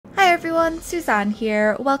everyone, Suzanne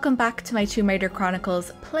here. Welcome back to my Tomb Raider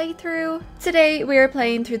Chronicles playthrough. Today we are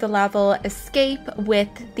playing through the level Escape with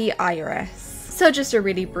the Iris. So just a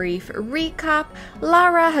really brief recap,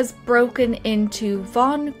 Lara has broken into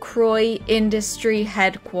Von Croy Industry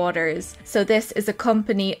headquarters. So this is a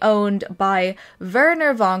company owned by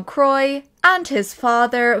Werner von Croy and his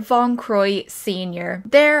father, Von Croy Sr.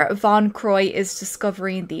 There, Von Croy is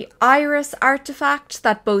discovering the Iris artifact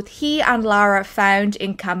that both he and Lara found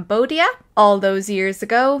in Cambodia all those years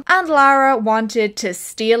ago, and Lara wanted to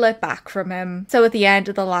steal it back from him. So at the end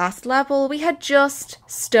of the last level, we had just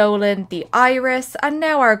stolen the Iris, and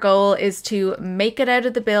now our goal is to make it out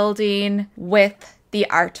of the building with the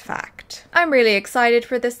artifact. I'm really excited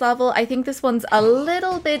for this level. I think this one's a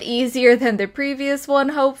little bit easier than the previous one,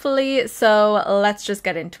 hopefully, so let's just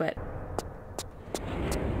get into it.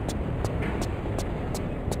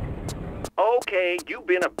 Okay, you've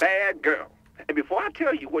been a bad girl. And before I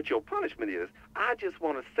tell you what your punishment is, I just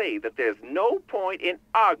want to say that there's no point in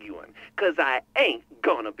arguing, because I ain't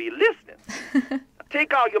gonna be listening.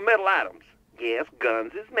 Take all your metal items, yes,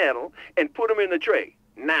 guns is metal, and put them in the tray,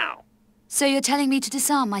 now. So you're telling me to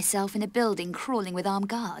disarm myself in a building crawling with armed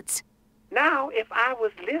guards? Now, if I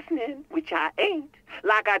was listening, which I ain't,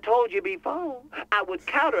 like I told you before, I would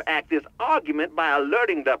counteract this argument by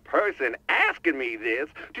alerting the person asking me this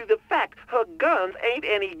to the fact her guns ain't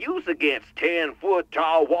any use against 10-foot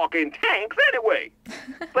tall walking tanks anyway.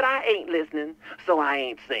 But I ain't listening, so I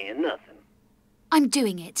ain't saying nothing. I'm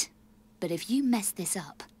doing it. But if you mess this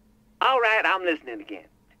up... All right, I'm listening again.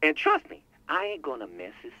 And trust me, I ain't gonna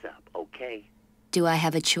mess this up, okay? Do I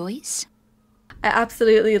have a choice? I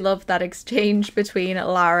absolutely love that exchange between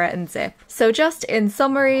Lara and Zip. So just in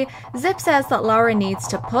summary, Zip says that Lara needs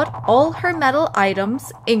to put all her metal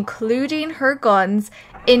items, including her guns,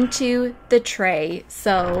 into the tray.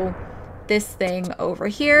 So this thing over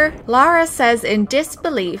here. Lara says in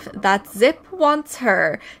disbelief that Zip wants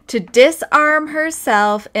her to disarm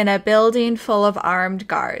herself in a building full of armed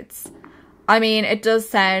guards. I mean, it does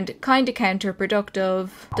sound kind of counterproductive,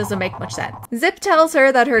 doesn't make much sense. Zip tells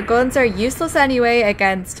her that her guns are useless anyway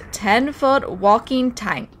against 10-foot walking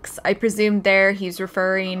tanks. I presume there he's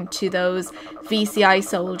referring to those VCI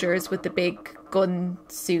soldiers with the big gun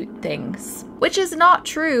suit things. Which is not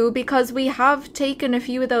true because we have taken a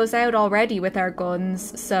few of those out already with our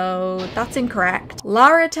guns, so that's incorrect.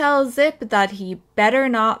 Lara tells Zip that he better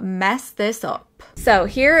not mess this up. So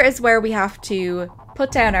here is where we have to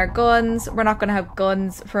put down our guns. We're not going to have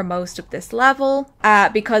guns for most of this level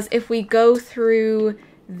because if we go through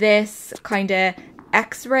this kind of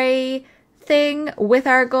x-ray thing with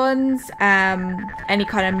our guns, any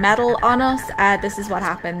kind of metal on us, this is what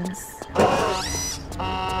happens.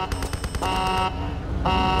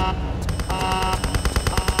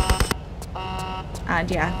 And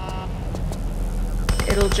yeah,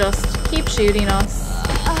 it'll just keep shooting us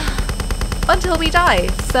until we die.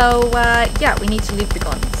 So yeah, we need to leave the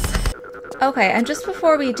guns. Okay, and just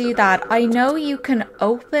before we do that, I know you can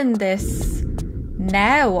open this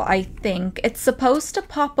now, I think. It's supposed to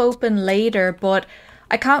pop open later, but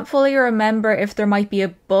I can't fully remember if there might be a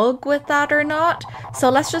bug with that or not. So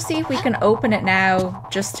let's just see if we can open it now,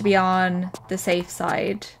 just to be on the safe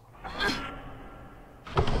side.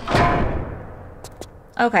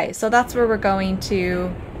 Okay, so that's where we're going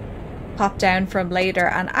to pop down from later,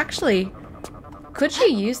 and actually, could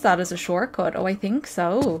you use that as a shortcut? Oh, I think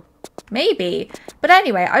so. Maybe. But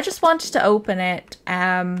anyway, I just wanted to open it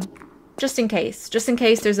just in case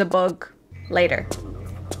there's a bug later.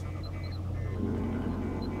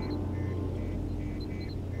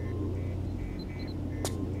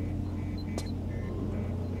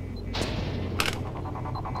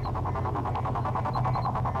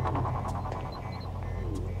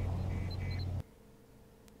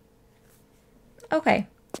 Okay,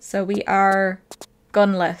 so we are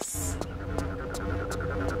gunless.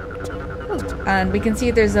 Ooh, and we can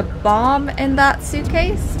see there's a bomb in that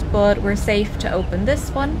suitcase, but we're safe to open this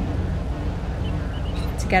one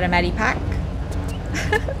to get a medipack.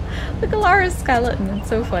 Look at Lara's skeleton, it's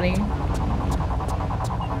so funny.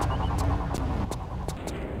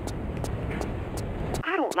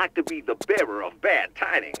 I don't like to be the bearer of bad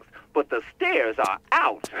tidings, but the stairs are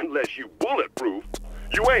out unless you bulletproof.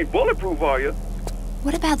 You ain't bulletproof, are you?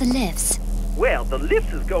 What about the lifts? Well, the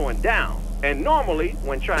lift is going down, and normally,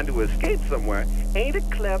 when trying to escape somewhere, ain't it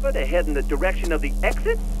clever to head in the direction of the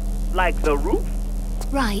exit? Like the roof?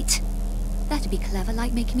 Right. That'd be clever,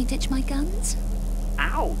 like making me ditch my guns.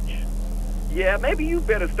 Ouch. Yeah, maybe you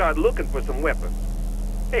better start looking for some weapons.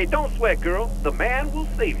 Hey, don't sweat, girl. The man will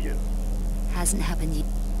save you. Hasn't happened yet.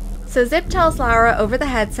 So Zip tells Lara over the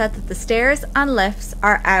headset that the stairs and lifts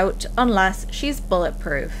are out unless she's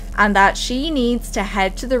bulletproof, and that she needs to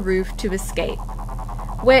head to the roof to escape.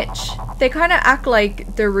 Which, they kind of act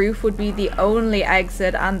like the roof would be the only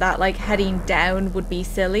exit and that like heading down would be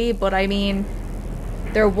silly, but I mean,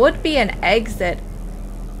 there would be an exit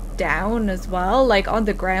down as well, like on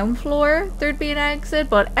the ground floor there'd be an exit,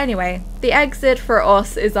 but anyway, the exit for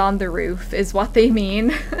us is on the roof is what they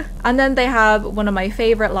mean. And then they have one of my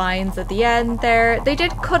favorite lines at the end there. They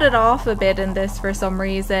did cut it off a bit in this for some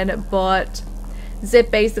reason, but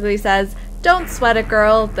Zip basically says, "Don't sweat it,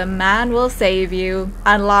 girl, the man will save you."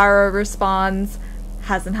 And Lara responds,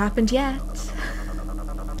 "Hasn't happened yet."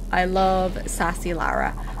 I love sassy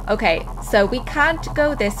Lara. Okay, so we can't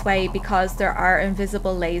go this way because there are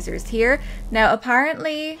invisible lasers here. Now,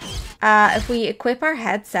 apparently, if we equip our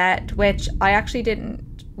headset, which I actually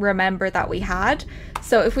didn't remember that we had.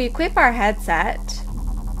 So if we equip our headset,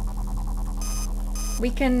 we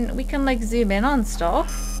can like zoom in on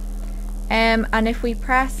stuff. And if we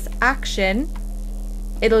press action,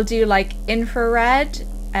 it'll do like infrared,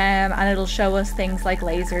 and it'll show us things like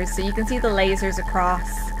lasers. So you can see the lasers across.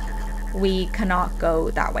 We cannot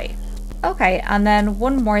go that way. Okay, and then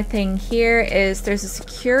one more thing here is there's a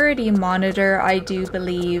security monitor, I do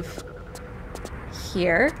believe,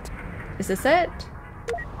 here. Is this it?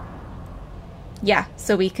 Yeah,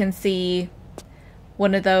 so we can see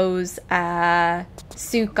one of those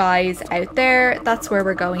suit guys out there. That's where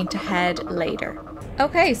we're going to head later.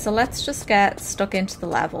 Okay, so let's just get stuck into the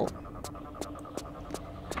level.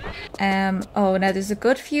 Oh, now there's a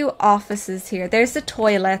good few offices here. There's the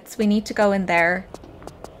toilets. We need to go in there.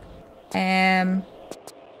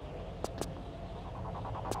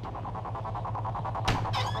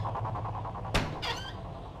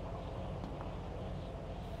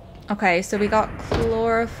 Okay, so we got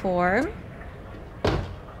chloroform,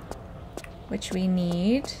 which we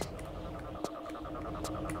need.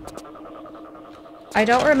 I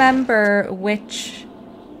don't remember which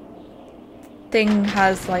thing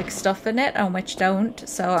has like stuff in it and which don't,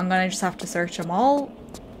 so I'm gonna just have to search them all.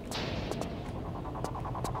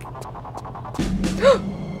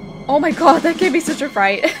 Oh my god, that gave me such a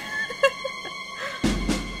fright.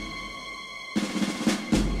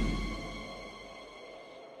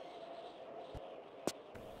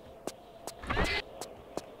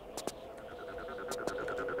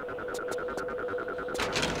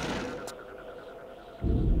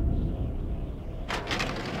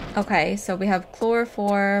 Okay, so we have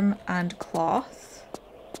chloroform and cloth.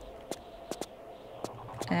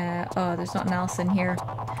 Oh, there's nothing else in here.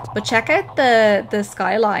 But check out the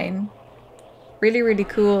skyline. Really, really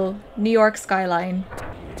cool. New York skyline.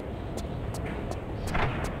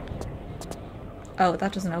 Oh,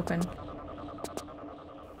 that doesn't open.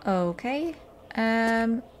 Okay.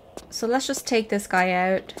 So let's just take this guy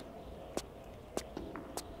out.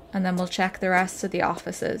 And then we'll check the rest of the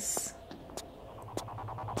offices.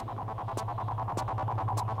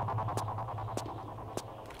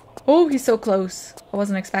 Oh, he's so close. I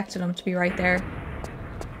wasn't expecting him to be right there.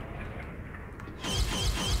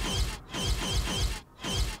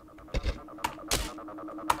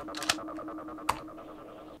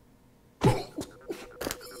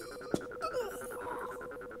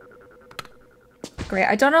 Great.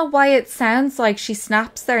 I don't know why it sounds like she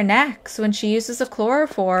snaps their necks when she uses a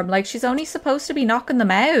chloroform. Like, she's only supposed to be knocking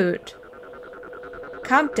them out.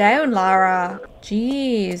 Calm down, Lara.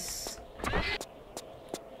 Jeez.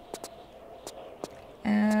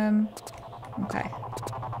 Okay.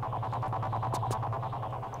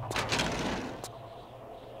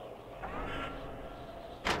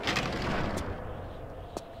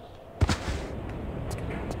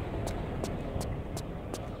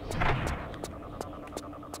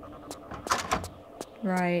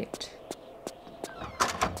 Right.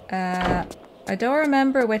 I don't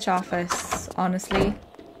remember which office, honestly.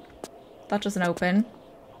 That doesn't open.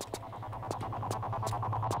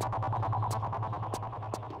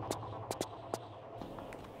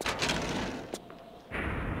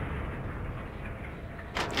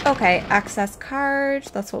 Okay, access card.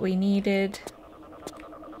 That's what we needed.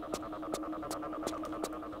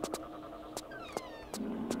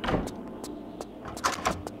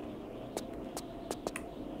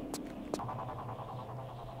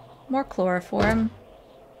 More chloroform.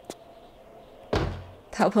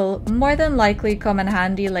 That will more than likely come in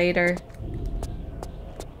handy later.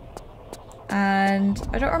 And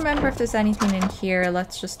I don't remember if there's anything in here.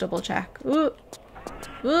 Let's just double check. Ooh.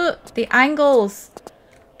 Ooh, the angles.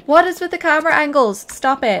 What is with the camera angles?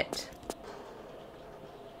 Stop it.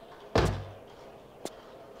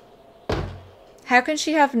 How can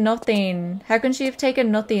she have nothing? How can she have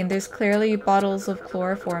taken nothing? There's clearly bottles of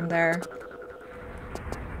chloroform there.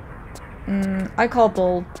 I call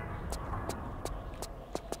bull.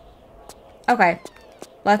 Okay.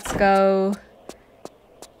 Let's go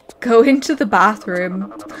into the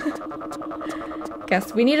bathroom.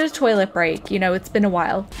 Guess we need a toilet break. You know, it's been a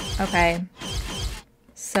while. Okay.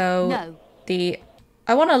 So No.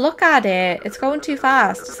 I want to look at it. It's going too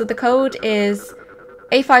fast. So the code is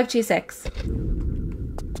A526.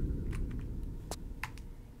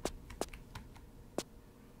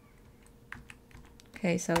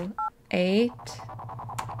 Okay, so 8,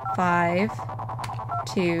 5,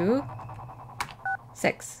 2,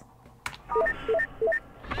 6.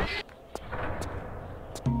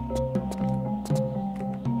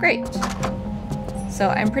 Great. So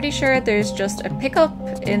I'm pretty sure there's just a pickup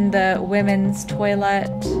in the women's toilet.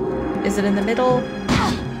 Is it in the middle?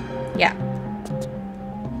 Yeah.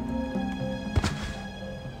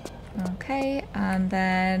 Okay, and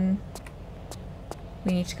then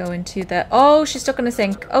we need to go into the... Oh, she's stuck in a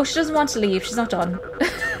sink. Oh, she doesn't want to leave. She's not done.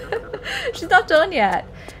 She's not done yet.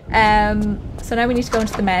 So now we need to go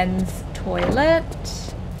into the men's toilet.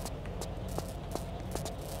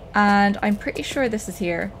 And I'm pretty sure this is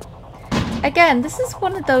here. Again, this is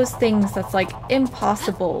one of those things that's like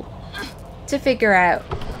impossible to figure out.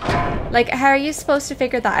 Like, how are you supposed to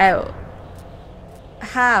figure that out?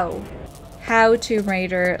 How? How, Tomb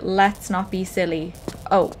Raider? Let's not be silly.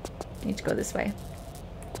 Oh, I need to go this way.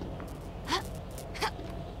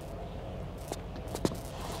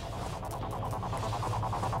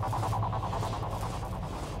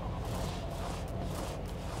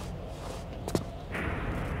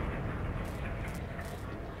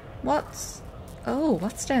 What's... Oh,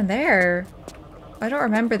 what's down there? I don't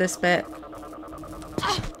remember this bit.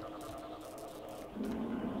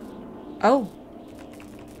 Oh.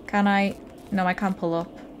 Can I... No, I can't pull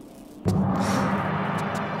up.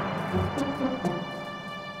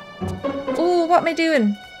 Oh, what am I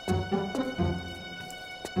doing?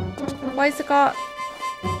 Why's it got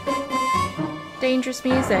dangerous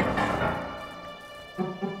music?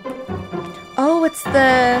 Oh, it's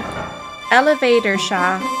the elevator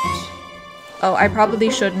shaft. Oh, I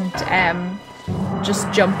probably shouldn't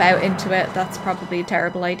just jump out into it. That's probably a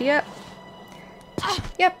terrible idea.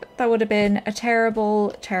 Yep, that would have been a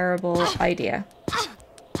terrible, terrible idea.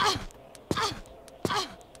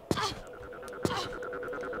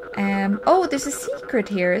 Oh, there's a secret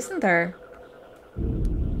here, isn't there?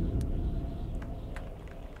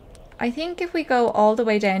 I think if we go all the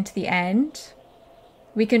way down to the end,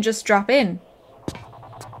 we can just drop in.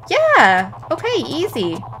 Yeah! Okay,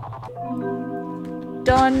 easy.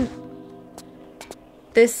 Done.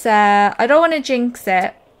 This, I don't want to jinx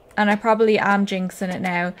it, and I probably am jinxing it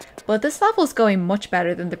now, but this level's going much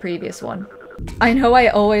better than the previous one. I know I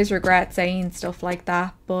always regret saying stuff like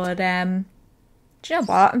that, but, do you know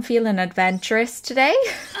what? I'm feeling adventurous today.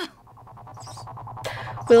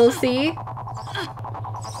 We'll see.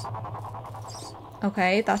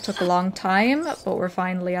 Okay, that took a long time, but we're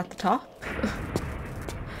finally at the top.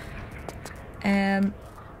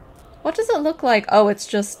 What does it look like? Oh, it's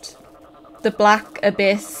just the black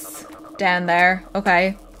abyss down there.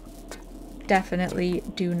 Okay. Definitely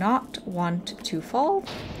do not want to fall.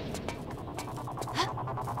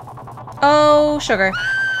 Oh, sugar.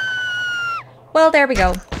 Well, there we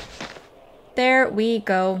go. There we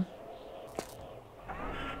go.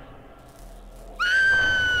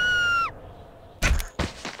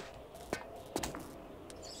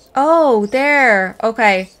 Oh, there.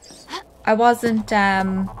 Okay. I wasn't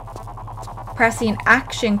pressing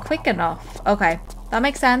action quick enough. Okay. That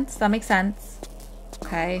makes sense. That makes sense.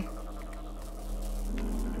 Okay.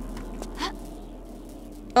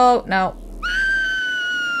 Oh, no.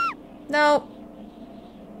 No.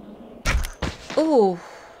 Ooh.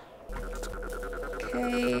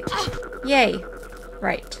 Okay. Yay.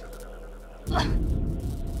 Right.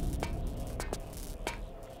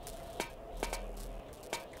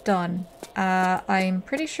 Done. I'm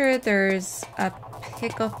pretty sure there's a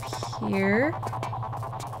pickup here.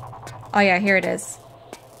 Oh yeah, here it is.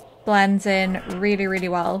 Blends in really, really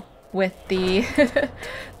well with the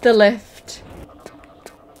the lift.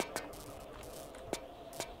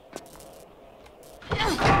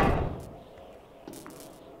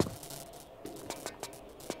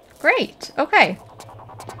 Great. Okay.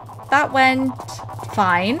 That went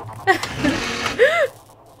fine.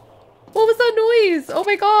 What was that noise? Oh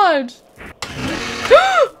my god.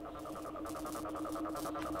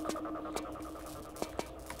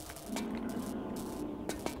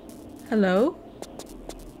 Hello?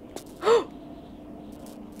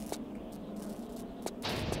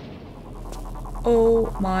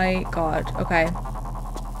 my god. Okay.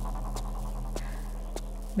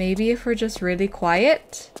 Maybe if we're just really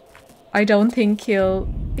quiet, I don't think he'll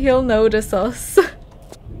notice us.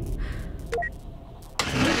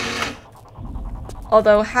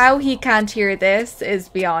 Although how he can't hear this is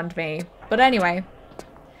beyond me. But anyway.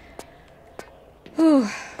 Whew.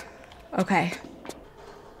 Okay.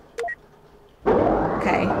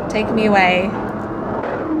 Okay, take me away.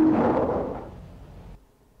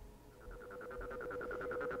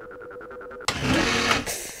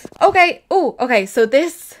 Okay. Oh, okay. So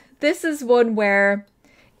this is one where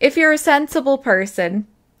if you're a sensible person,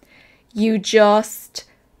 you just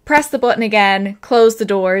press the button again, close the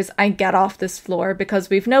doors, and get off this floor because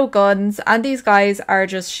we've no guns and these guys are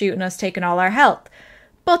just shooting us, taking all our health.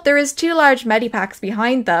 But there is 2 large medipacks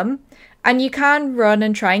behind them, and you can run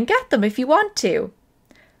and try and get them if you want to.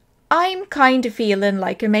 I'm kind of feeling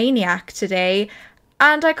like a maniac today,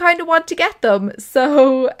 and I kind of want to get them,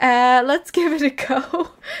 so let's give it a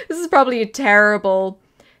go. This is probably a terrible,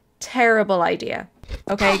 terrible idea.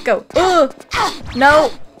 Okay, go. Ugh!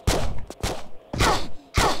 No!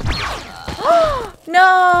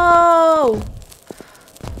 No!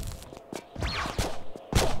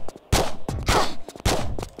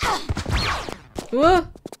 Whoa.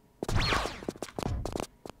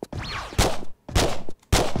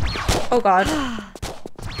 Oh god.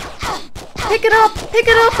 Pick it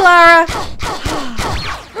up, Lara!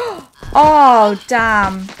 Oh,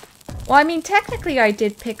 damn. Well, I mean, technically I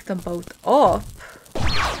did pick them both up.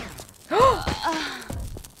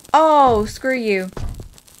 Oh, screw you.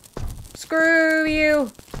 Screw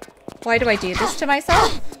you. Why do I do this to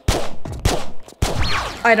myself?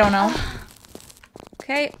 I don't know.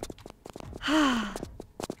 Okay.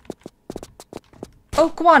 Oh,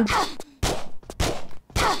 come on.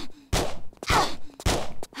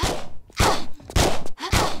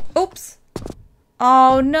 Oops.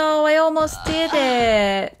 Oh no, I almost did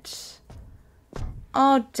it.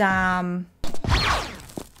 Oh, damn.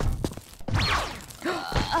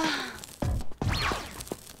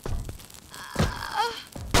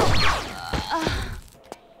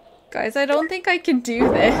 Guys, I don't think I can do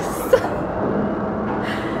this.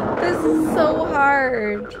 This is so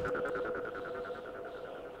hard.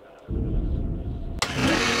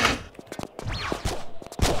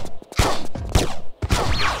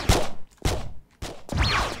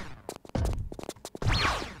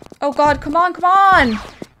 Oh god, come on, come on!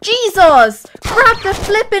 Jesus! Grab the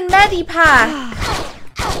flippin' medipack!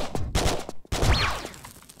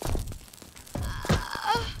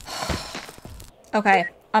 Okay,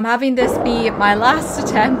 I'm having this be my last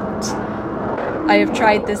attempt. I have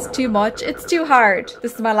tried this too much. It's too hard.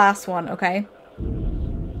 This is my last one, okay?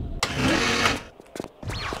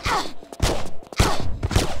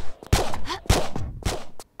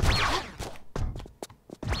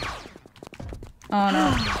 Oh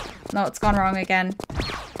no. No, it's gone wrong again.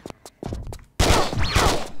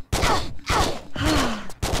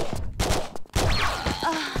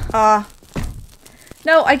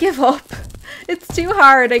 No, I give up. It's too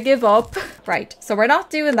hard. I give up. Right, so we're not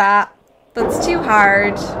doing that. That's too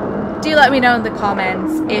hard. Do let me know in the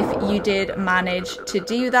comments if you did manage to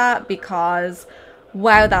do that because,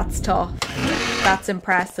 wow, that's tough. That's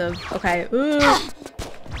impressive. Okay. Ooh.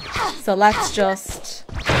 So let's just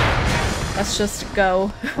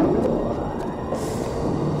go.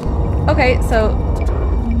 Okay, so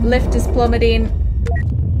lift is plummeting.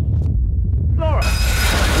 Laura!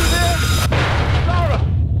 You there?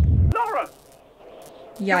 Laura!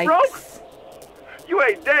 Yikes. You broke? You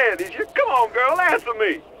ain't dead, is you? Come on, girl, answer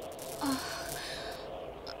me.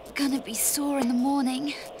 Gonna be sore in the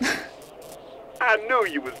morning. I knew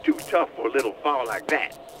you was too tough for a little fall like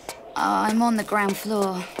that. I'm on the ground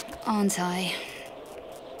floor, aren't I?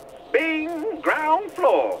 Bing, ground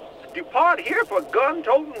floor. Depart here for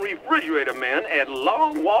gun-toting refrigerator men and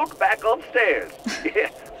long walk back upstairs. Yeah,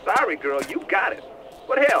 sorry, girl, you got it.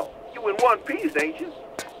 But hell, you in one piece, ain't you?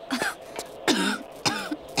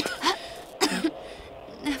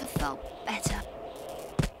 Never felt better.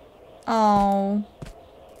 Oh,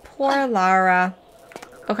 poor Lara.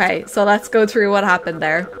 Okay, so let's go through what happened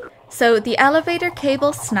there. So the elevator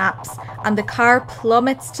cable snaps and the car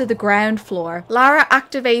plummets to the ground floor. Lara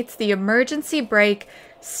activates the emergency brake,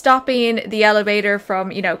 stopping the elevator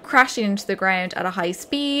from, crashing into the ground at a high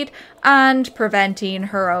speed and preventing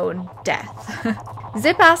her own death.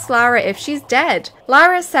 Zip asks Lara if she's dead.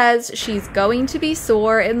 Lara says she's going to be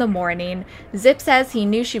sore in the morning. Zip says he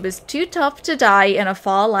knew she was too tough to die in a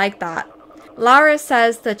fall like that. Lara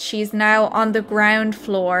says that she's now on the ground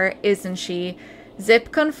floor, isn't she?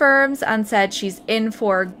 Zip confirms and said she's in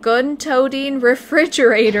for gun-toting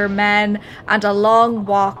refrigerator men and a long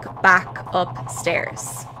walk back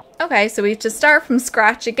upstairs. Okay, so we have to start from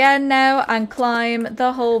scratch again now and climb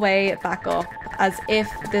the whole way back up, as if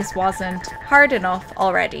this wasn't hard enough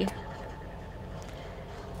already.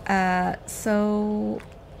 So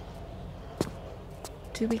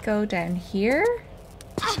do we go down here?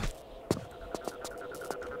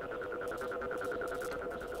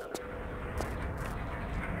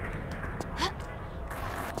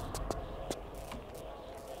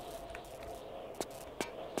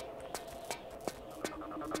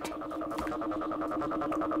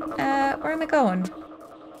 Where am I going?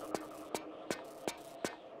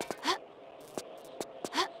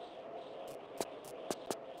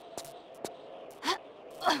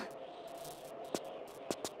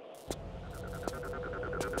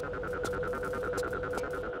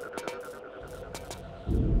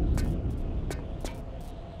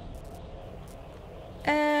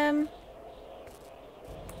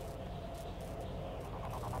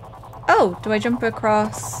 Oh, do I jump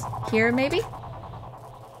across here maybe?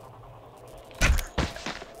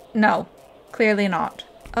 No, clearly not.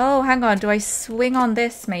 Oh, hang on. Do I swing on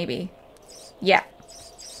this maybe? Yeah.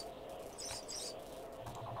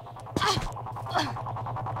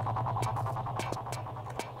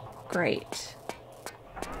 Great.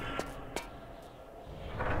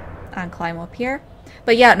 And climb up here.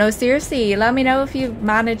 But yeah, no, seriously, let me know if you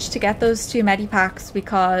managed to get those 2 medipacks,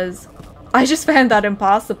 because I just found that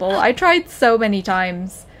impossible. I tried so many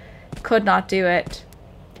times. Could not do it.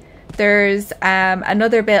 There's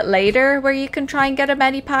another bit later where you can try and get a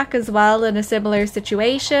medipack as well in a similar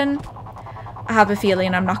situation. I have a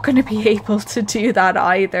feeling I'm not going to be able to do that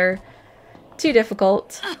either. Too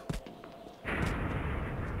difficult.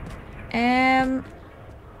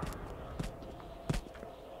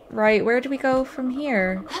 Right, where do we go from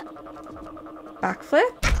here?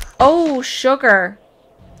 Backflip? Oh, sugar.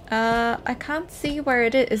 I can't see where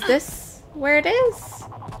it is. Is this where it is?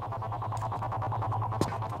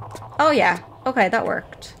 Oh yeah, okay, that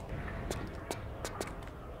worked.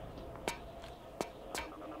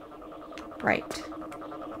 Right.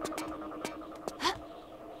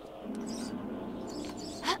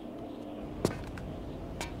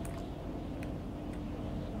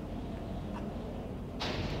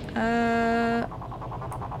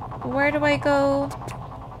 Where do I go?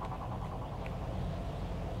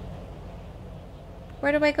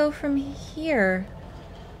 Where do I go from here?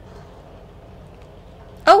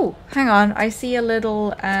 Oh, hang on. I see a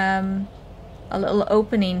little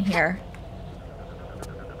opening here.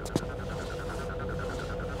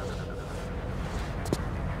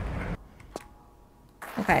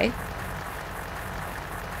 Okay.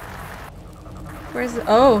 Where's it?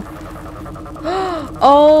 Oh.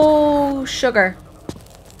 Oh, sugar.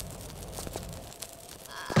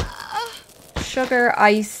 Sugar,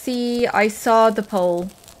 I saw the pole.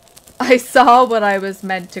 I saw what I was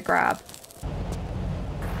meant to grab.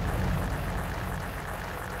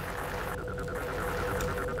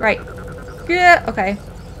 Right. Yeah, okay.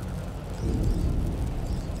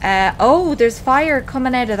 Oh, there's fire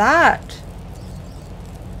coming out of that.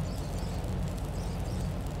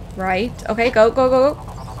 Right. Okay, go, go, go, go.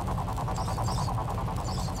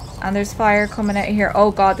 And there's fire coming out here.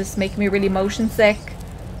 Oh god, this is making me really motion sick.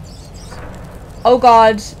 Oh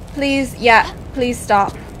god, please, yeah, please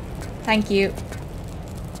stop. Thank you.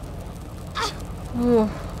 Ooh.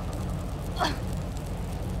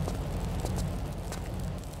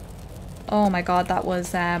 Oh my god, that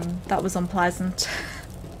was unpleasant.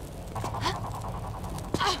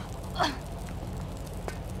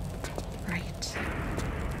 Right.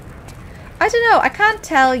 I don't know, I can't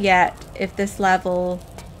tell yet if this level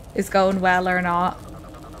is going well or not.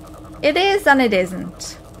 It is and it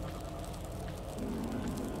isn't.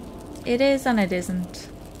 It is and it isn't.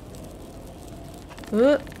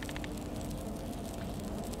 Ooh.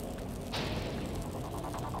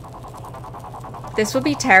 This would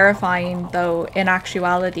be terrifying though in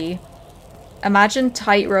actuality. Imagine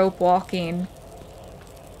tightrope walking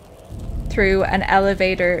through an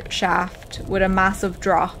elevator shaft with a massive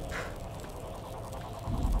drop.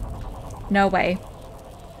 No way.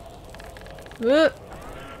 Ooh.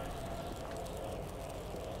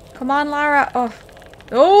 Come on, Lara. Oh.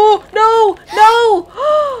 Oh, no! No!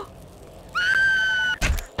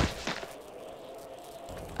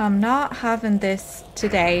 I'm not having this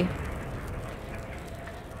today.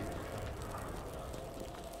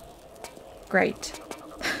 Great.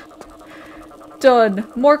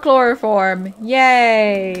 Done. More chloroform.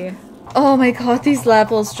 Yay! Oh my god, these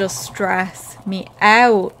levels just stress me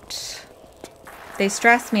out. They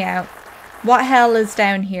stress me out. What hell is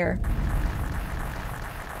down here?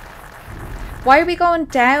 Why are we going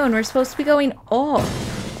down? We're supposed to be going up.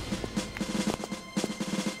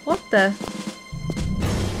 What the?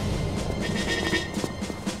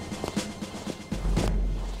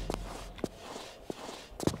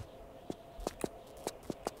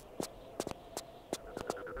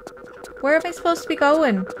 Where am I supposed to be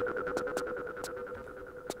going?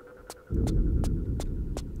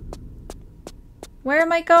 Where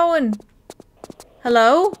am I going?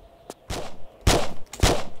 Hello?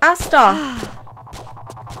 Asta!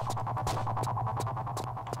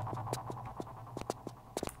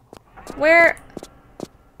 Where?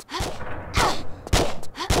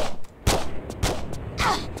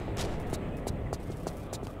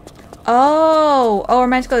 Oh! Oh, we're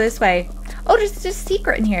meant to go this way. Oh, there's a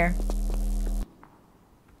secret in here.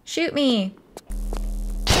 Shoot me.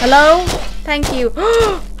 Hello? Thank you.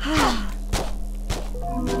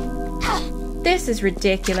 This is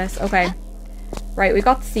ridiculous. Okay. Right, we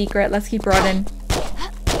got the secret. Let's keep running.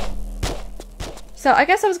 So, I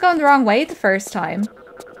guess I was going the wrong way the first time.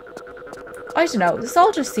 I don't know. This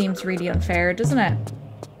all just seems really unfair, doesn't it?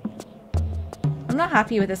 I'm not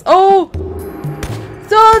happy with this. Oh!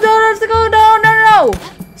 So, don't have to go. No, no, no!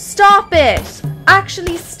 Stop it!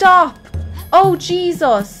 Actually, stop! Oh,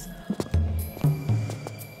 Jesus!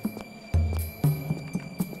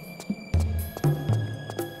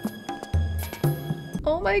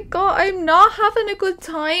 Oh my god, I'm not having a good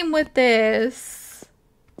time with this.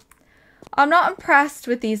 I'm not impressed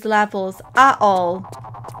with these levels at all.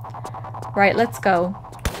 Right, let's go.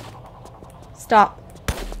 Stop.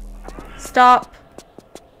 Stop.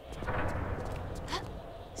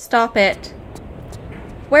 Stop it.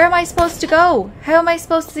 Where am I supposed to go? How am I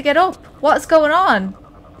supposed to get up? What's going on?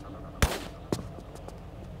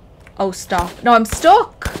 Oh, stop. No, I'm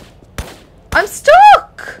stuck. I'm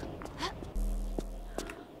stuck!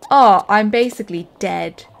 Oh, I'm basically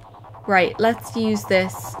dead. Right, let's use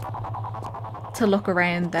this to look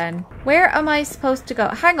around then. Where am I supposed to go?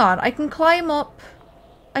 Hang on, I can climb up.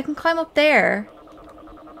 I can climb up there.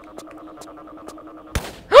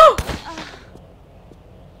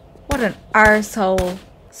 What an arsehole.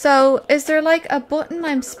 So, is there like a button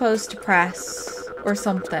I'm supposed to press or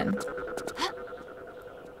something?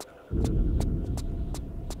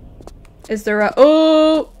 Is there a...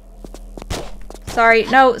 Oh! Sorry,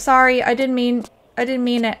 no, sorry, I didn't mean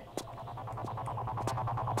it.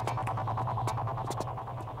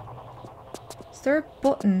 Is there a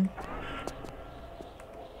button?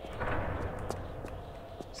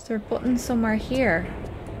 Is there a button somewhere here?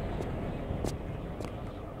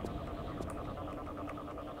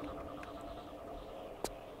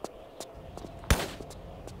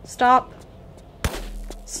 Stop.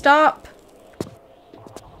 Stop.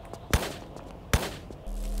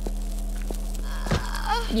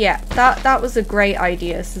 Yeah, that was a great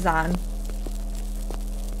idea, Suzanne.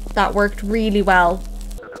 That worked really well.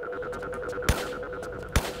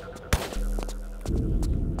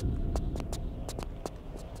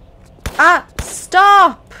 Ah,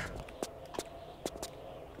 stop!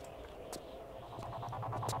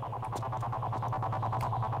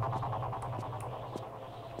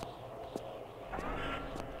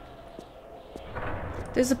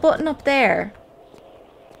 There's a button up there.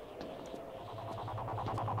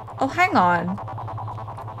 Oh, hang on.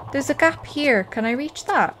 There's a gap here. Can I reach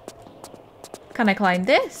that? Can I climb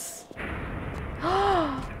this?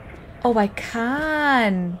 Oh, I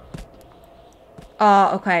can.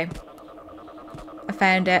 Oh, okay. I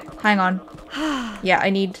found it. Hang on. Yeah,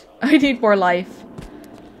 I need more life.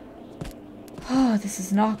 Oh, this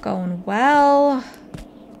is not going well.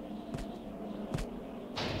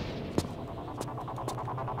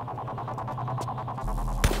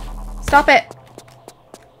 Stop it.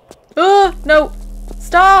 Oh, no.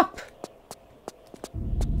 Stop.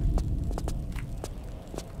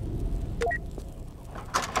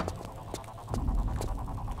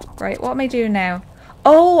 Right, what am I doing now?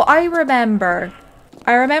 Oh, I remember.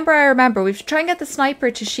 I remember. We should try and get the sniper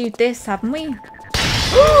to shoot this, haven't we?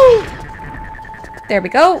 There we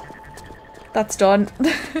go. That's done.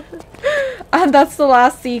 And that's the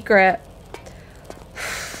last secret.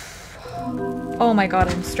 Oh my god,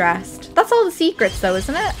 I'm stressed. That's all the secrets though,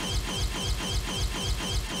 isn't it?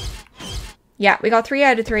 Yeah, we got 3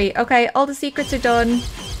 out of 3. Okay, all the secrets are done.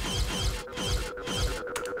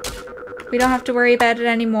 We don't have to worry about it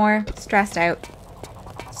anymore. Stressed out.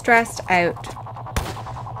 Stressed out.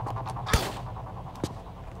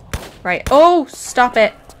 Right. Oh, stop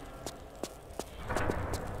it.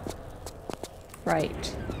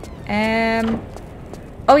 Right.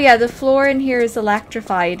 Oh yeah, the floor in here is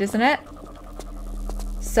electrified, isn't it?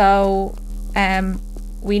 So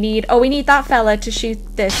We need that fella to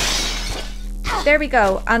shoot this. There we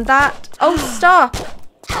go. And that, oh, stop.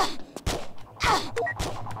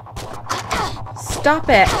 Stop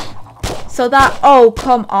it. So that, oh,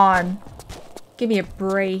 come on. Give me a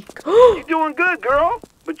break. You're doing good, girl.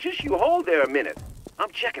 But just you hold there a minute.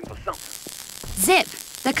 I'm checking for something. Zip,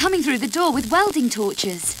 they're coming through the door with welding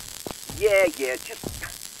torches. Yeah,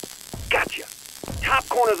 just gotcha. Top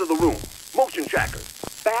corners of the room. Motion trackers.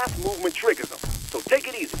 Fast movement triggers them. So take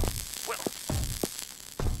it easy. Well.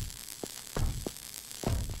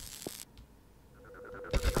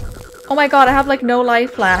 Oh my god, I have like no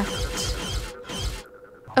life left.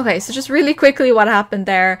 Okay, so just really quickly what happened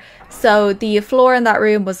there. So the floor in that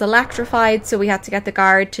room was electrified, so we had to get the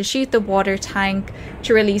guard to shoot the water tank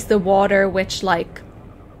to release the water, which like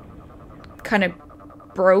kind of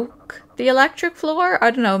broke the electric floor.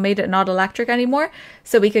 I don't know, made it not electric anymore,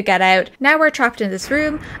 so we could get out. Now we're trapped in this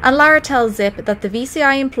room, and Lara tells Zip that the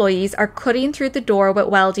VCI employees are cutting through the door with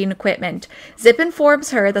welding equipment. Zip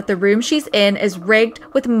informs her that the room she's in is rigged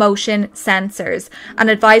with motion sensors and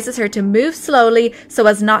advises her to move slowly so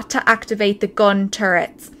as not to activate the gun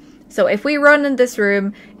turrets. So if we run in this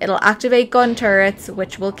room, it'll activate gun turrets,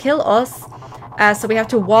 which will kill us. So we have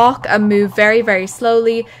to walk and move very, very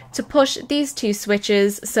slowly to push these two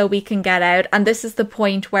switches so we can get out. And this is the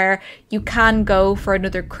point where you can go for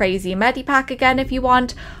another crazy medipack again if you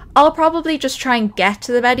want. I'll probably just try and get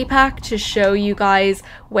to the medipack to show you guys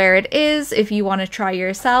where it is if you want to try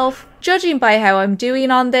yourself. Judging by how I'm doing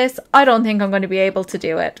on this, I don't think I'm going to be able to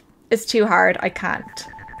do it. It's too hard. I can't.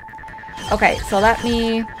 Okay, so let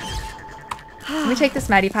me take this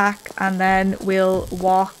medipack and then we'll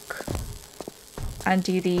walk and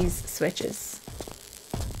do these switches.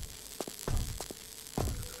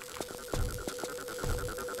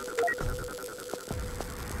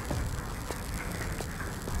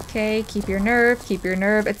 Okay, keep your nerve, keep your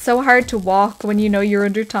nerve. It's so hard to walk when you know you're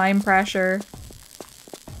under time pressure.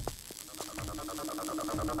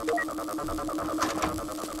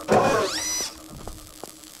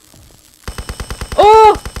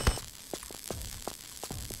 Oh!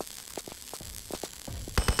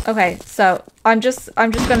 Okay, so I'm just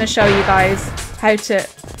gonna show you guys how to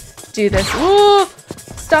do this. Ooh!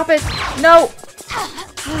 Stop it! No!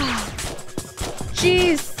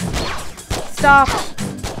 Jeez! Stop!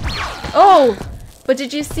 Oh! But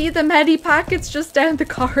did you see the medipack? It's just down the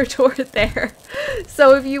corridor there.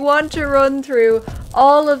 So if you want to run through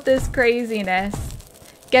all of this craziness,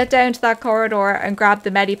 get down to that corridor and grab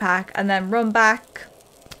the medipack and then run back.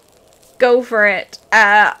 Go for it.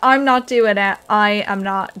 I'm not doing it. I am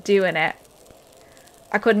not doing it.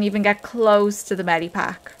 I couldn't even get close to the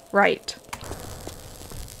medipack. Right.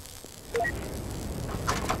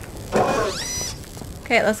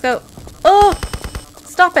 Okay, let's go. Oh!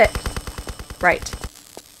 Stop it. Right.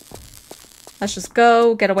 Let's just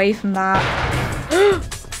go. Get away from that.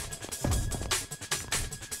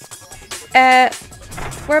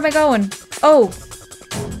 Where am I going? Oh.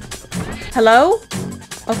 Hello?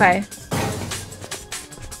 Okay.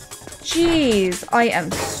 Jeez, I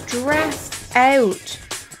am stressed out.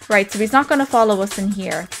 Right, so he's not going to follow us in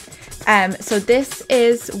here. So this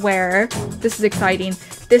is exciting.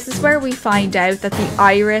 This is where we find out that the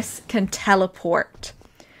iris can teleport.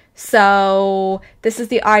 So this is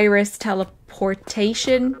the iris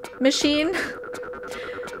teleportation machine.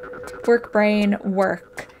 Work brain,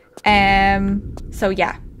 work. So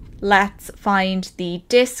yeah, let's find the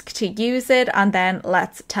disc to use it and then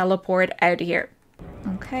let's teleport out of here.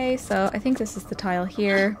 Okay, so I think this is the tile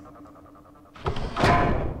here.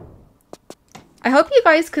 I hope you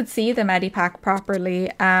guys could see the medipack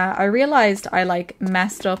properly. I realized I like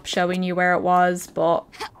messed up showing you where it was, but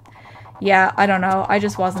yeah, I don't know. I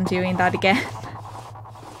just wasn't doing that again.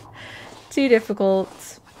 Too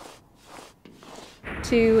difficult.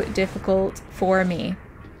 Too difficult for me.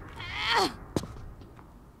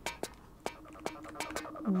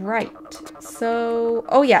 Right, so,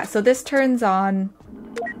 oh yeah, so this turns on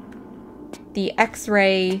the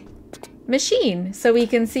X-ray machine, so we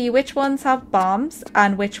can see which ones have bombs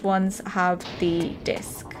and which ones have the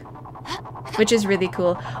disc, which is really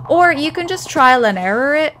cool. Or you can just trial and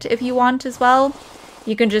error it if you want as well.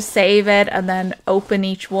 You can just save it and then open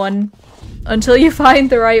each one until you find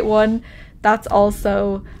the right one. That's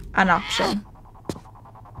also an option.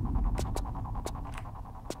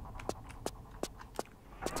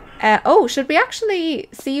 Oh, should we actually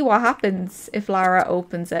see what happens if Lara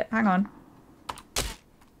opens it? Hang on.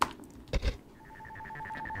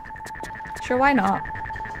 Sure, why not?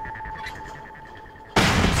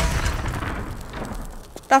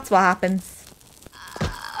 That's what happens.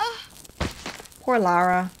 Poor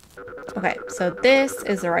Lara. Okay, so this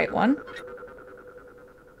is the right one.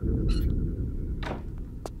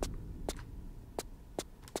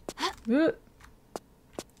 Ooh.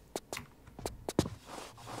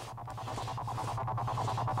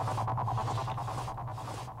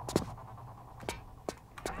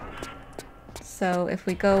 So if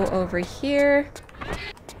we go over here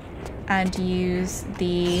and use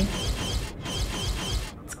the,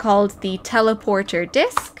 it's called the teleporter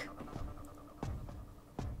disc.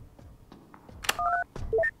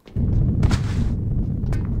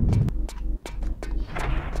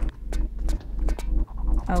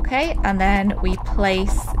 Okay, and then we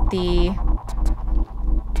place the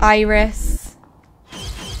iris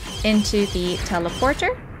into the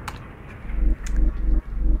teleporter.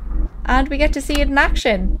 And we get to see it in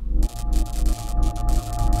action.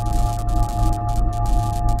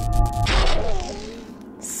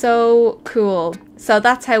 So cool. So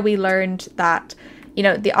that's how we learned that, you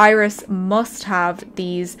know, the iris must have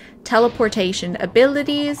these teleportation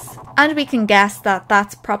abilities. And we can guess that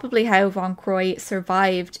that's probably how Von Croy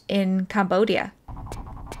survived in Cambodia.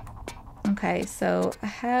 Okay, so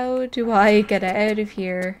how do I get out of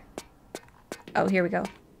here? Oh, here we go.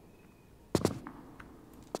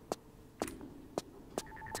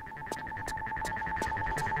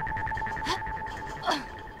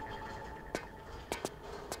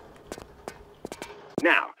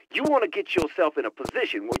 Now, you want to get yourself in a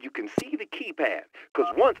position where you can see the keypad,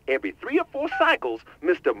 because once every 3 or 4 cycles,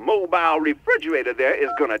 Mr. Mobile Refrigerator there is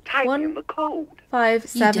going to type in the code.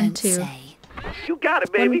 572. You don't say. You got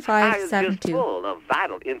it, baby. I is just 1572. full of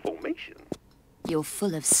vital information. You're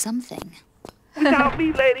full of something. Without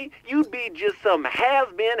me, lady, you'd be just some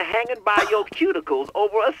has-been hanging by your cuticles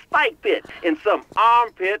over a spike pit in some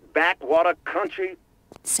armpit backwater country.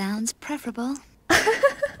 Sounds preferable.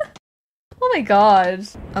 Oh my god.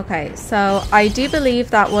 Okay, so I do believe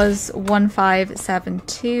that was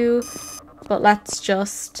 1572, but let's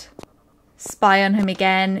just spy on him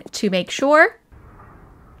again to make sure.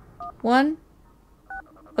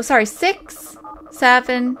 6,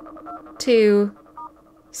 7, 2,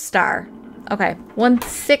 star. Okay,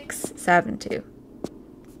 1672.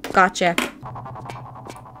 Gotcha.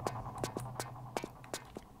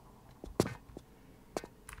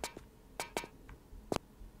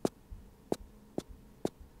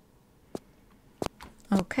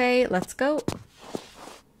 Okay, let's go.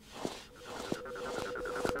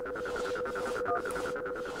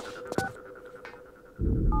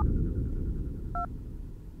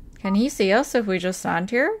 Can he see us if we just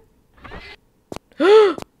stand here?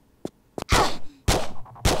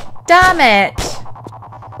 Damn it!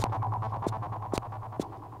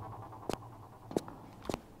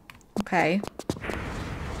 Okay.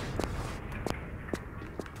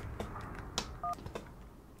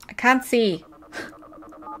 I can't see.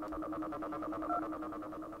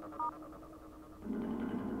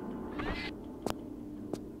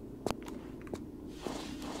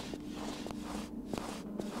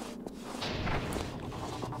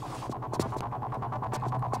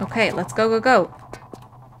 Okay, let's go, go, go.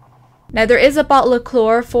 Now there is a bottle of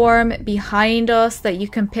chloroform behind us that you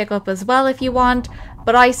can pick up as well if you want,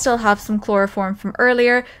 but I still have some chloroform from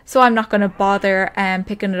earlier, so I'm not going to bother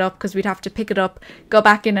picking it up because we'd have to pick it up, go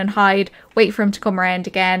back in and hide, wait for him to come around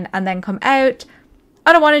again, and then come out.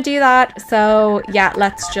 I don't want to do that, so yeah,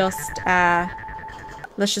 let's just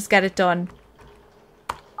get it done.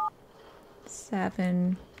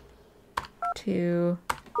 7, 2,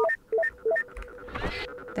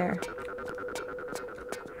 there.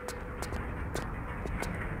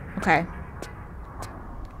 Okay.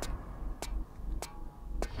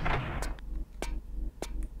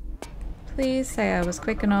 Please say I was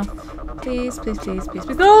quick enough. Please, please, please, please,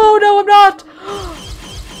 please. No, no, I'm not!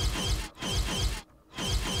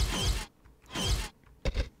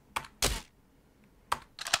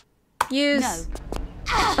 Use. No.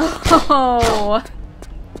 Oh.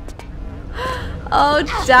 Oh,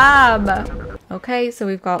 damn. Okay, so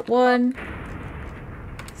we've got 1,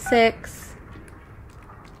 6,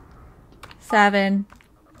 7,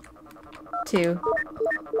 2.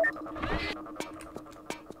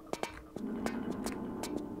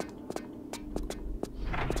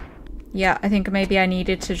 Yeah, I think maybe I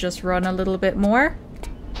needed to just run a little bit more.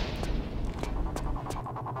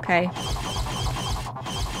 Okay.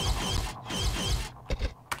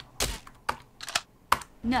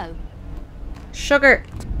 No. Sugar.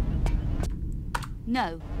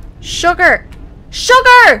 No. Sugar.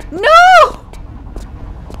 Sugar! No!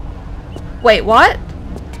 Wait, what?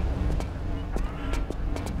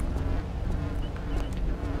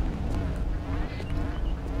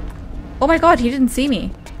 Oh my god, he didn't see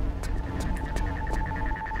me.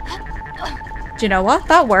 Do you know what?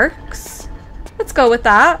 That works. Let's go with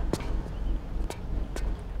that.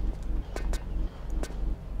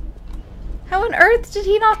 How on earth did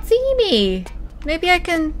he not see me? Maybe I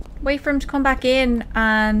can wait for him to come back in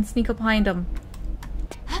and sneak up behind him.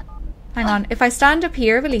 Hang on. If I stand up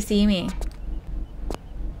here, will he see me?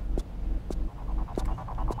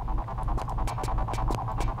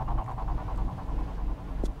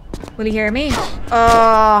 Will he hear me?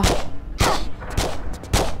 Oh.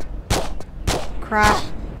 Crap.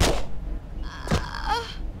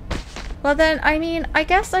 Well then, I mean, I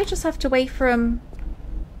guess I just have to wait for him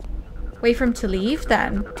to leave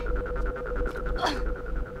then.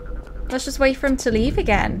 Let's just wait for him to leave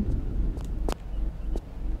again.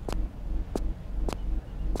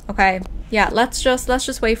 Okay, yeah, let's just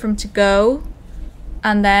wait for him to go.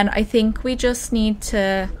 And then I think we just need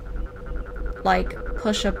to like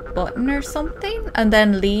push a button or something and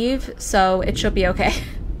then leave, so it should be okay.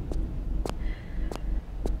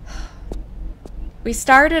 We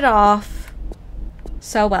started off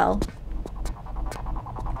so well.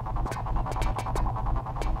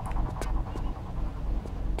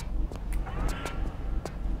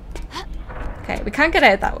 Okay, we can't get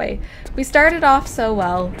out that way. We started off so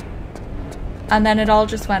well, and then it all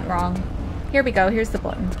just went wrong. Here we go, here's the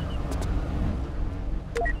button.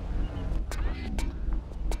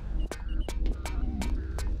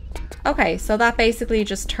 Okay, so that basically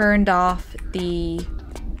just turned off the,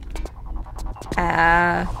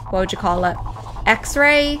 what would you call it?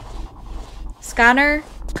 X-ray scanner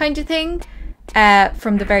kind of thing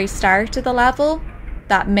from the very start of the level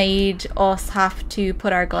that made us have to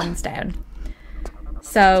put our guns down.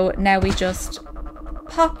 So now we just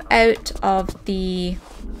pop out of the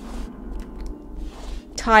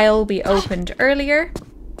tile we opened earlier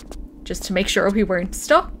just to make sure we weren't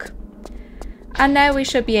stuck. And now we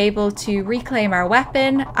should be able to reclaim our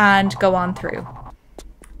weapon and go on through.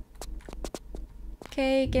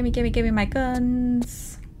 Okay, gimme my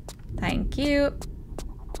guns. Thank you.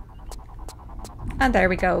 And there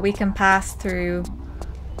we go, we can pass through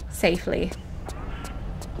safely.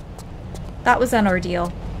 That was an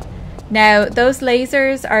ordeal. Now, those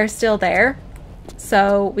lasers are still there,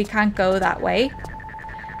 so we can't go that way.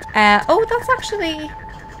 Oh, that's actually...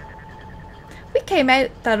 We came out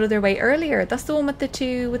that other way earlier. That's the one with the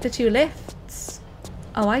two lifts.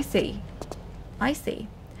 Oh, I see. I see.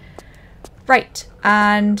 Right,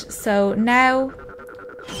 and so now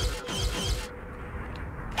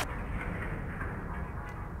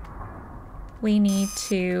we need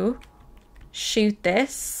to shoot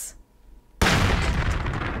this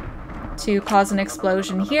to cause an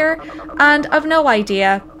explosion here, and I've no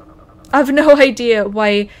idea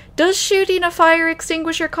why. Does shooting a fire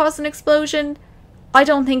extinguisher cause an explosion? I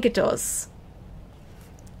don't think it does.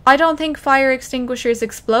 I don't think fire extinguishers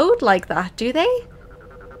explode like that, do they?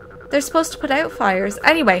 They're supposed to put out fires.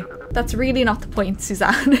 Anyway, that's really not the point,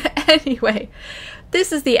 Suzanne. Anyway,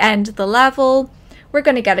 this is the end of the level. We're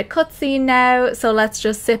going to get a cutscene now, so let's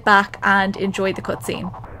just sit back and enjoy the cutscene.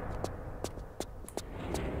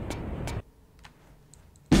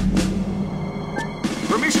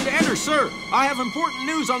 Permission to enter, sir. I have important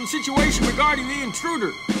news on the situation regarding the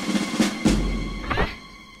intruder.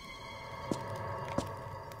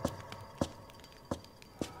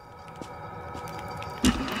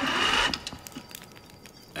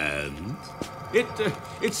 And?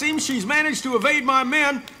 It seems she's managed to evade my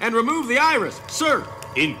men and remove the iris, sir.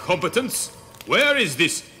 Incompetence? Where is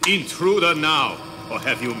this intruder now? Or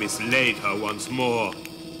have you mislaid her once more?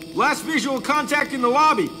 Last visual contact in the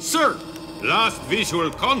lobby, sir. Last visual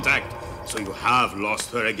contact? So you have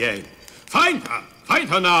lost her again. Find her! Find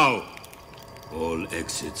her now! All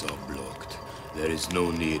exits are blocked. There is no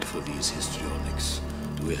need for these histrionics.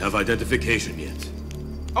 Do we have identification yet?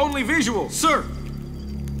 Only visual, sir.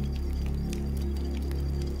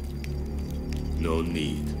 No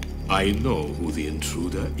need. I know who the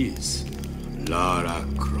intruder is. Lara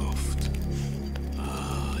Croft.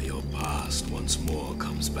 Ah, your past once more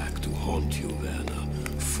comes back to haunt you, Werner.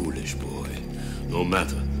 Foolish boy. No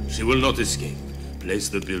matter. She will not escape. Place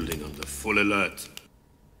the building under full alert.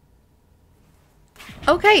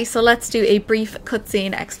 Okay, so let's do a brief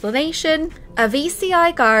cutscene explanation. A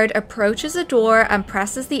VCI guard approaches a door and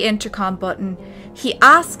presses the intercom button. He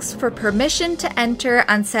asks for permission to enter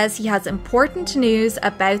and says he has important news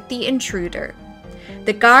about the intruder.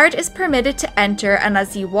 The guard is permitted to enter, and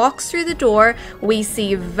as he walks through the door, we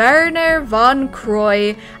see Werner von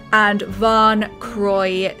Croy and von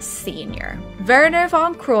Croy Sr. Werner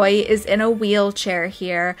von Croy is in a wheelchair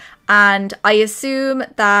here, and I assume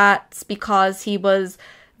that's because he was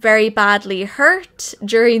very badly hurt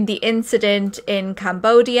during the incident in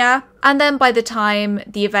Cambodia. And then by the time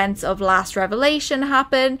the events of Last Revelation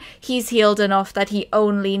happen, he's healed enough that he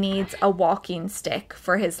only needs a walking stick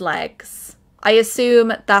for his legs. I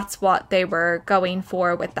assume that's what they were going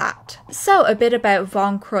for with that. So a bit about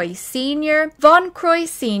Von Croy Sr. Von Croy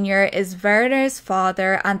Sr. is Werner's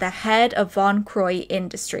father and the head of Von Croy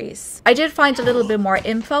Industries. I did find a little bit more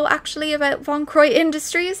info actually about Von Croy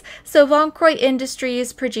Industries. So Von Croy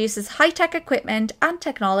Industries produces high-tech equipment and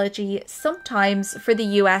technology, sometimes for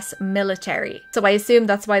the US military. So I assume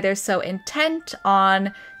that's why they're so intent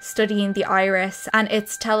on studying the iris and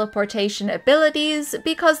its teleportation abilities,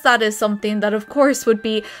 because that is something that of course would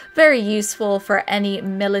be very useful for any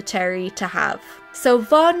military to have. So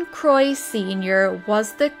Von Croy Sr.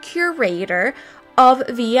 was the curator of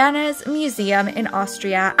Vienna's museum in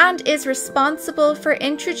Austria and is responsible for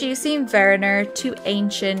introducing Werner to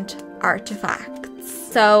ancient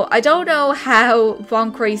artifacts. So I don't know how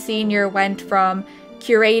Von Croy Sr. went from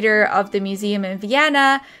curator of the museum in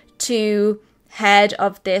Vienna to head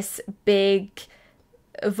of this big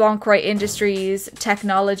Von Croy Industries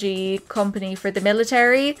technology company for the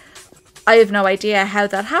military. I have no idea how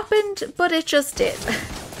that happened, but it just did.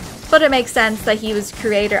 But it makes sense that he was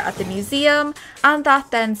curator at the museum, and that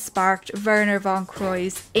then sparked Werner von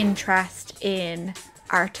Croy's interest in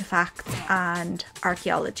artifacts and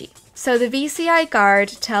archaeology. So the VCI guard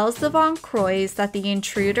tells the Von Croys that the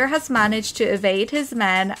intruder has managed to evade his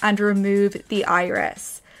men and remove the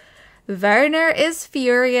iris. Werner is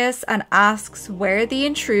furious and asks where the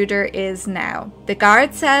intruder is now. The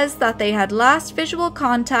guard says that they had last visual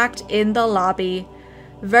contact in the lobby.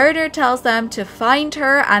 Werner tells them to find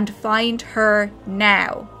her and find her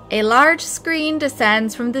now. A large screen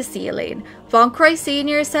descends from the ceiling. Von Croy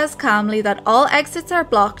Sr. says calmly that all exits are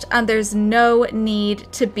blocked and there's no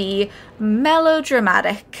need to be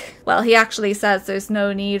melodramatic. Well, he actually says there's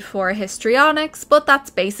no need for histrionics, but that's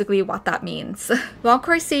basically what that means. Von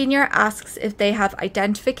Croy Sr. asks if they have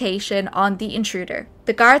identification on the intruder.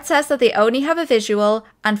 The guard says that they only have a visual,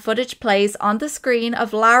 and footage plays on the screen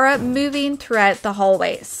of Lara moving throughout the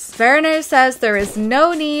hallways. Werner says there is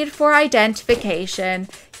no need for identification.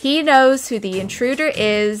 He knows who the intruder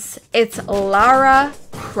is. It's Lara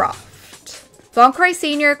Croft. Von Croy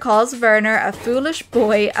Sr. calls Werner a foolish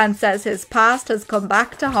boy and says his past has come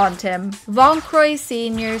back to haunt him. Von Croy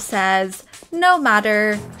Sr. says, no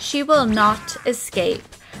matter, she will not escape,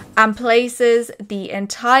 and places the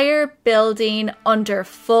entire building under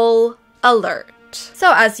full alert.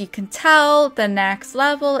 So as you can tell, the next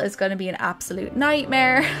level is going to be an absolute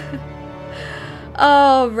nightmare.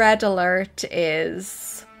 Oh, Red Alert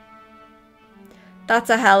is... that's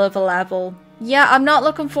a hell of a level. Yeah, I'm not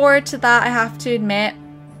looking forward to that, I have to admit.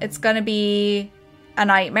 It's going to be a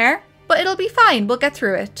nightmare, but it'll be fine. We'll get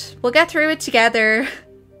through it. We'll get through it together.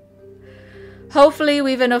 Hopefully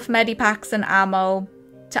we've enough medipacks and ammo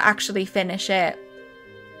to actually finish it.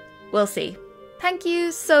 We'll see. Thank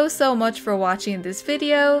you so much for watching this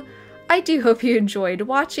video. I do hope you enjoyed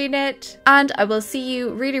watching it, and I will see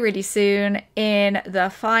you really soon in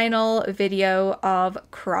the final video of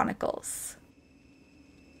Chronicles.